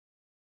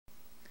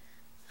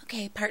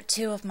Okay, part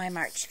two of my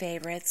March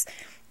favorites.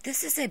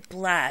 This is a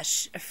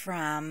blush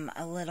from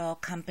a little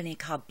company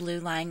called Blue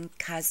Line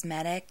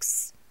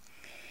Cosmetics.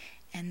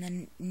 And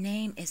the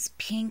name is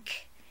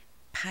Pink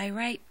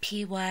Pyrite,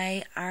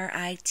 Pyrite.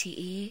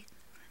 Not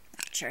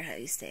sure how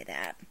you say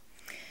that.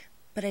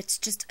 But it's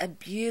just a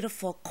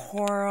beautiful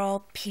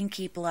coral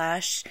pinky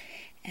blush.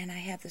 And I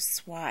have the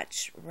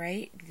swatch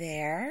right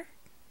there.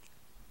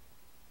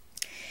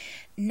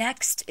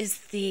 Next is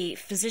the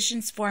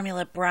Physicians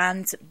Formula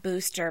Bronze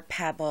Booster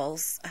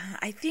Pebbles.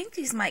 I think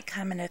these might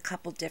come in a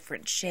couple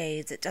different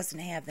shades. It doesn't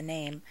have the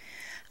name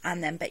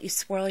on them, but you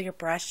swirl your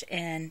brush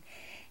in,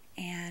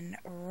 and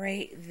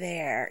right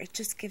there, it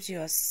just gives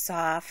you a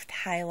soft,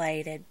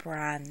 highlighted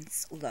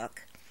bronze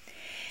look.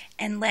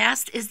 And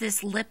last is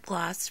this lip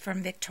gloss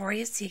from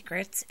Victoria's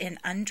Secrets in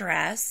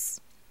Undress.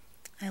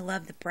 I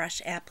love the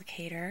brush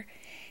applicator,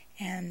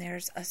 and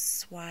there's a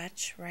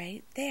swatch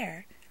right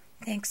there.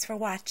 Thanks for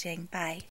watching. Bye.